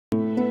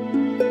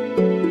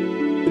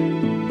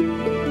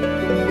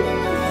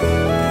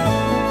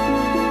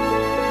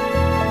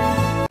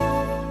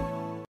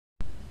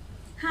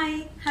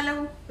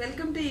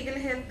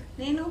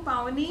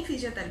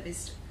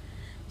Physiotherapist.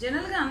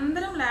 జనరల్గా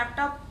అందరం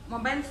laptop,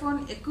 mobile phone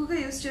ఎక్కువగా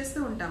యూజ్ చేస్తూ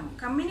ఉంటాము.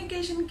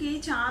 కమ్యూనికేషన్కి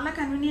చాలా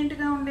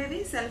కన్వీనియంట్గా ఉండేది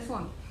సెల్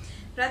ఫోన్.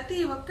 ప్రతి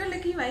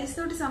ఒక్కళ్ళకి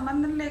వయసుతోటి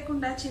సంబంధం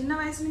లేకుండా చిన్న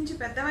వయసు నుంచి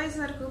పెద్ద వయసు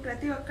వరకు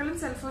ప్రతి ఒక్కళ్ళం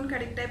సెల్ ఫోన్కి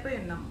అడిక్ట్ అయిపోయి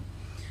ఉన్నాము.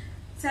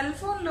 సెల్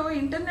ఫోన్లో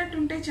ఇంటర్నెట్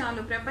ఉంటే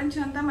చాలు,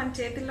 ప్రపంచం అంతా మన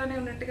చేతుల్లోనే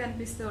ఉన్నట్టుగా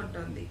అనిపిస్తూ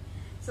ఉంటుంది.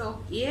 సో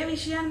ఏ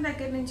విషయాన్ని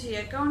దగ్గర నుంచి,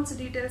 అకౌంట్స్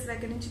డీటెయిల్స్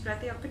దగ్గర నుంచి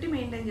ప్రతి ఒక్కటి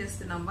మెయింటైన్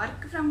చేస్తున్నాం.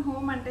 వర్క్ ఫ్రమ్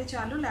హోమ్ అంటే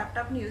చాలు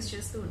ల్యాప్టాప్ని యూజ్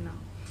చేస్తూ ఉన్నాం.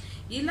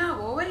 ఇలా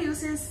ఓవర్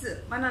యూసేజ్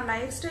మన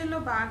లైఫ్ స్టైల్లో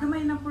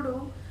భాగమైనప్పుడు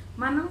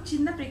మనం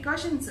చిన్న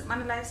ప్రికాషన్స్,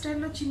 మన లైఫ్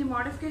స్టైల్లో చిన్న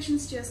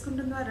మోడిఫికేషన్స్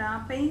చేసుకుంటున్న ద్వారా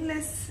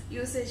పెయిన్లెస్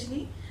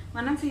యూసేజ్ని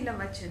మనం ఫీల్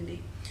అవ్వచ్చండి.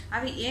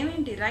 అవి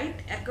ఏమేంటి,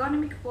 రైట్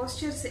ఎర్గానమిక్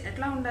పోస్చర్స్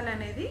ఎట్లా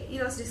ఉండాలనేది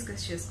ఈరోజు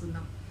డిస్కస్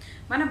చేసుకుందాం.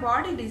 మన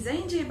బాడీ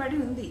డిజైన్ చేయబడి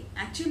ఉంది.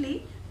 యాక్చువల్లీ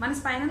మన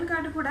స్పైనల్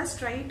కార్డ్ కూడా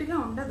స్ట్రైట్గా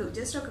ఉండదు,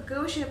 జస్ట్ ఒక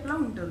కర్వ్ షేప్లో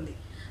ఉంటుంది.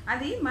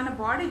 అది మన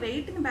బాడీ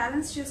వెయిట్ని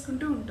బ్యాలెన్స్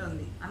చేసుకుంటూ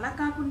ఉంటుంది. అలా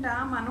కాకుండా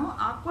మనం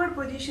ఆక్వర్డ్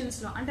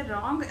పొజిషన్స్లో, అంటే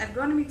రాంగ్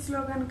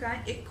ఎర్గానమిక్స్లో కనుక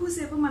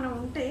ఎక్కువసేపు మనం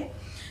ఉంటే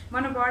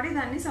మన బాడీ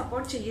దాన్ని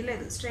సపోర్ట్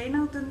చేయలేదు, స్ట్రెయిన్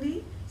అవుతుంది.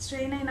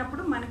 స్ట్రెయిన్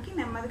అయినప్పుడు మనకి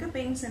నెమ్మదిగా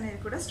పెయిన్స్ అనేవి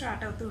కూడా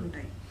స్టార్ట్ అవుతూ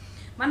ఉంటాయి.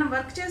 మనం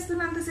వర్క్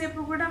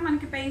చేస్తున్నంతసేపు కూడా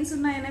మనకి పెయిన్స్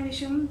ఉన్నాయనే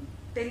విషయం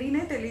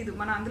తెలియదు,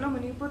 మనం అందులో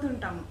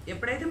మునిగిపోతుంటాము.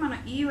 ఎప్పుడైతే మనం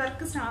ఈ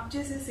వర్క్ స్టాప్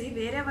చేసేసి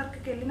వేరే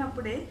వర్క్కి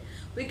వెళ్ళినప్పుడే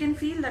we can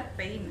feel that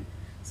pain.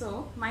 So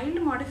mild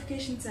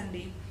modifications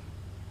అండి,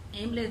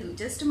 ఏం లేదు,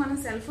 జస్ట్ మనం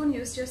సెల్ ఫోన్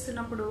యూజ్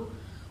చేస్తున్నప్పుడు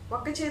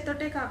ఒక్క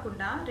చేత్తోటే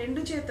కాకుండా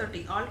రెండు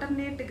చేత్తోటి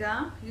ఆల్టర్నేట్గా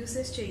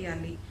యూసేజ్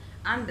చేయాలి.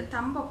 అండ్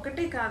థంబ్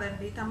ఒక్కటే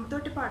కాదండి,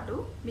 థంబ్తోటి పాటు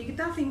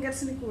మిగతా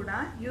ఫింగర్స్ని కూడా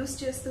యూజ్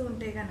చేస్తూ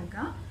ఉంటే కనుక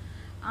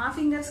ఆ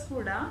ఫింగర్స్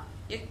కూడా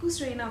ఎక్కువ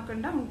స్ట్రెయిన్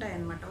అవ్వకుండా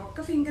ఉంటాయన్నమాట.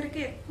 ఒక్క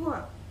ఫింగర్కి ఎక్కువ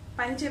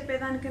పని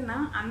చెప్పేదానికన్నా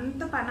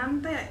అంత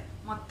పనంతా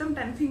మొత్తం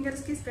 10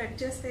 ఫింగర్స్కి స్ప్రెడ్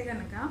చేస్తే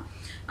కనుక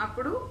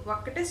అప్పుడు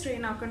ఒక్కటే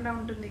స్ట్రెయిన్ అవ్వకుండా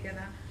ఉంటుంది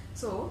కదా.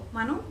 సో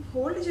మనం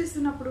హోల్డ్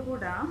చేస్తున్నప్పుడు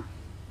కూడా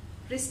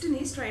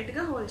రిస్ట్ని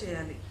స్ట్రైట్గా హోల్డ్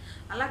చేయాలి.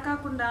 అలా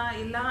కాకుండా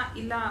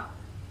ఇలా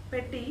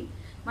పెట్టి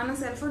మనం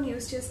సెల్ ఫోన్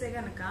యూజ్ చేస్తే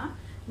కనుక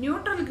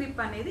న్యూట్రల్ గ్రిప్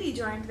అనేది ఈ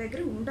జాయింట్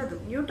దగ్గర ఉండదు.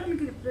 న్యూట్రల్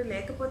గ్రిప్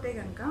లేకపోతే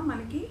కనుక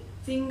మనకి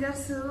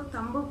ఫింగర్స్,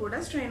 థంబ్ కూడా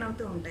స్ట్రెయిన్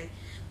అవుతూ ఉంటాయి.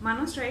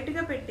 మనం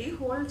స్ట్రైట్గా పెట్టి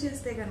హోల్డ్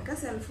చేస్తే కనుక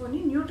సెల్ ఫోన్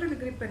న్యూట్రల్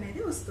గ్రిప్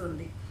అనేది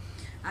వస్తుంది.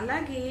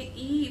 అలాగే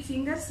ఈ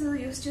ఫింగర్స్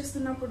యూజ్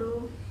చేస్తున్నప్పుడు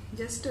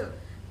జస్ట్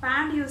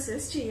ప్యాడ్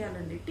యూసేజ్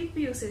చేయాలండి. టిప్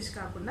యూసేజ్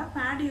కాకుండా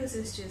ప్యాడ్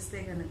యూసేజ్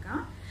చేస్తే కనుక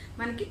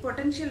మనకి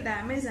పొటెన్షియల్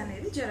డ్యామేజ్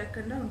అనేది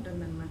జరగకుండా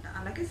ఉంటుందన్నమాట.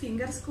 అలాగే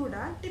ఫింగర్స్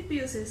కూడా టిప్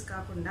యూసేజ్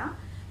కాకుండా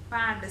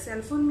ప్యాడ్,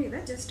 సెల్ ఫోన్ మీద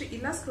జస్ట్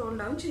ఇలా స్క్రోల్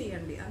డౌన్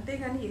చేయండి,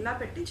 అంతేగాని ఇలా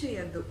పెట్టి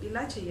చేయొద్దు.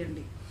 ఇలా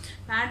చేయండి,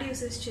 ప్యాడ్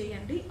యూసేజ్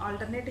చేయండి,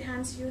 ఆల్టర్నేట్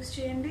హ్యాండ్స్ యూజ్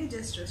చేయండి,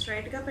 జస్ట్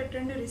స్ట్రైట్గా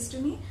పెట్టండి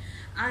రిస్ట్ని.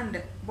 అండ్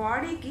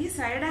బాడీకి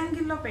సైడ్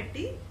యాంగిల్లో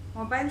పెట్టి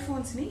మొబైల్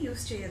ఫోన్స్ని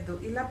యూజ్ చేయొద్దు.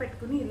 ఇలా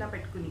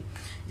పెట్టుకుని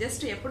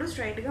జస్ట్ ఎప్పుడు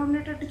స్ట్రైట్గా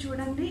ఉండేటట్టు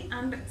చూడండి.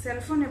 అండ్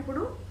సెల్ ఫోన్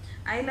ఎప్పుడు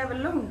ఐ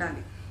లెవెల్లో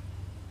ఉండాలి.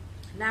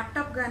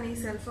 ల్యాప్టాప్ కానీ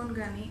సెల్ ఫోన్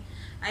కానీ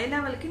ఐ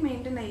లెవెల్కి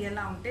మెయింటైన్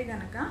అయ్యేలా ఉంటే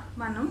కనుక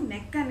మనం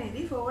నెక్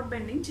అనేది ఫార్వర్డ్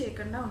బెండింగ్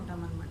చేయకుండా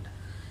ఉంటామన్నమాట.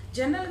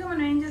 జనరల్గా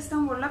మనం ఏం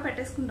చేస్తాం, ఒళ్ళో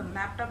పెట్టేసుకుంటాం.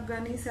 ల్యాప్టాప్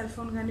కానీ సెల్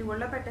ఫోన్ కానీ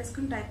ఒళ్ళో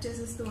పెట్టేసుకుని టైప్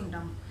చేసేస్తూ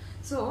ఉంటాము.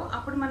 సో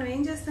అప్పుడు మనం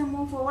ఏం చేస్తాము,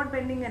 ఫార్వర్డ్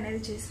బెండింగ్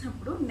అనేది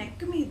చేసినప్పుడు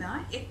నెక్ మీద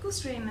ఎక్కువ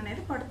స్ట్రెయిన్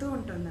అనేది పడుతూ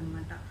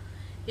ఉంటుందన్నమాట.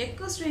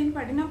 ఎక్కువ స్ట్రెయిన్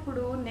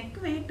పడినప్పుడు neck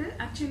wait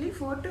actually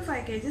 4 to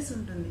 5 kgs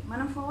ఉంటుంది.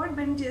 మనం ఫార్వర్డ్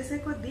బెండ్ చేసే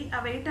కొద్దీ ఆ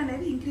వెయిట్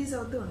అనేది ఇంక్రీజ్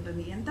అవుతూ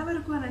ఉంటుంది.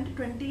 ఎంతవరకు అని అంటే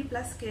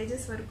 20+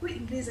 kgs వరకు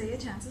ఇంక్రీజ్ అయ్యే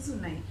ఛాన్సెస్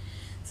ఉన్నాయి.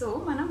 సో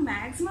మనం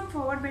మ్యాక్సిమం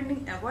ఫార్వర్డ్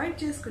బెండింగ్ అవాయిడ్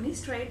చేసుకుని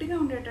స్ట్రైట్గా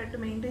ఉండేటట్టు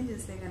మెయింటైన్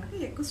చేస్తే కనుక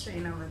ఎక్కువ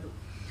స్ట్రెయిన్ అవ్వదు.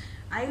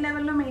 ఐ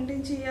లెవెల్లో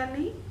మెయింటైన్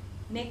చేయాలి.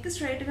 నెక్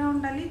స్ట్రైట్గా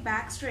ఉండాలి,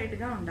 బ్యాక్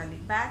స్ట్రైట్గా ఉండాలి.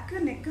 బ్యాక్,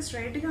 నెక్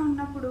స్ట్రైట్గా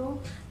ఉన్నప్పుడు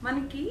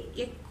మనకి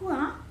ఎక్కువ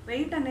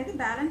వెయిట్ అనేది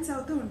బ్యాలెన్స్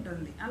అవుతూ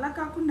ఉంటుంది. అలా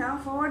కాకుండా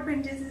ఫార్వర్డ్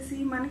బెండ్ చేసేసి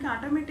మనకి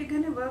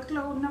ఆటోమేటిక్గానే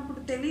వర్క్లో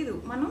ఉన్నప్పుడు తెలీదు,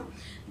 మనం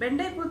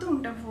బెండ్ అయిపోతూ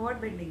ఉంటాం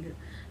ఫార్వర్డ్ బెండింగ్.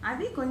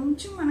 అది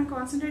కొంచెం మనం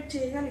కాన్సన్ట్రేట్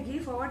చేయగలిగి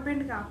ఫార్వర్డ్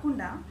బెండ్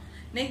కాకుండా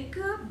నెక్,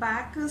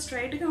 బ్యాక్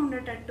స్ట్రైట్గా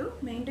ఉండేటట్టు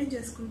మెయింటైన్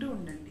చేసుకుంటూ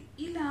ఉండండి.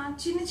 ఇలా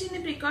చిన్న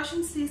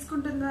ప్రికాషన్స్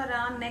తీసుకుంటున్న ద్వారా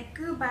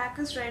నెక్, బ్యాక్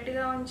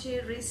స్ట్రైట్గా ఉంచి,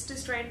 రిస్ట్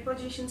స్ట్రైట్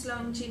పొజిషన్స్లో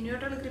ఉంచి,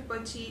 న్యూట్రల్ గ్రిప్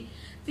వచ్చి,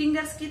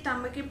 ఫింగర్స్కి,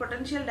 థంబ్కి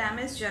పొటెన్షియల్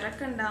డ్యామేజ్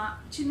జరగకుండా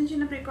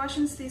చిన్న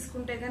ప్రికాషన్స్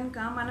తీసుకుంటే కనుక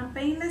మనం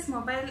painless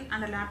mobile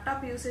and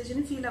laptop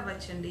యూసేజ్ని feel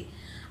అవ్వచ్చండి.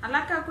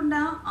 అలా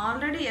కాకుండా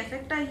ఆల్రెడీ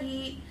ఎఫెక్ట్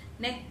అయ్యి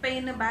neck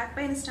pain, back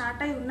pain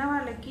start అయి ఉన్న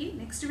వాళ్ళకి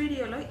నెక్స్ట్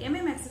వీడియోలో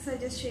ఏమేమి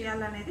ఎక్సర్సైజెస్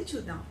చేయాలనేది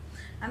చూద్దాం.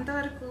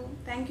 అంతవరకు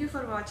thank you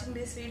for watching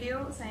this video.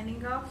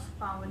 Signing off,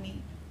 Pavani.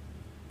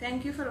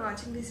 Thank you for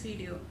watching this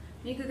video.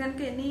 మీకు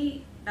కనుక ఎనీ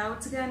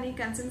డౌట్స్ కానీ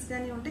కన్సర్న్స్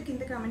కానీ ఉంటే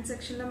కింద కామెంట్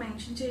సెక్షన్లో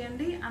మెన్షన్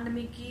చేయండి. అండ్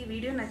మీకు ఈ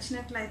వీడియో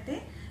నచ్చినట్లయితే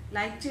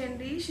లైక్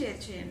చేయండి, షేర్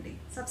చేయండి,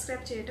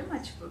 సబ్స్క్రైబ్ చేయడం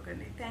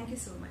మర్చిపోకండి. Thank you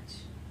so much.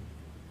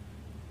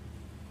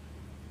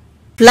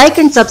 Like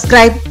and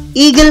subscribe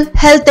Eagle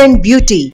Health and Beauty.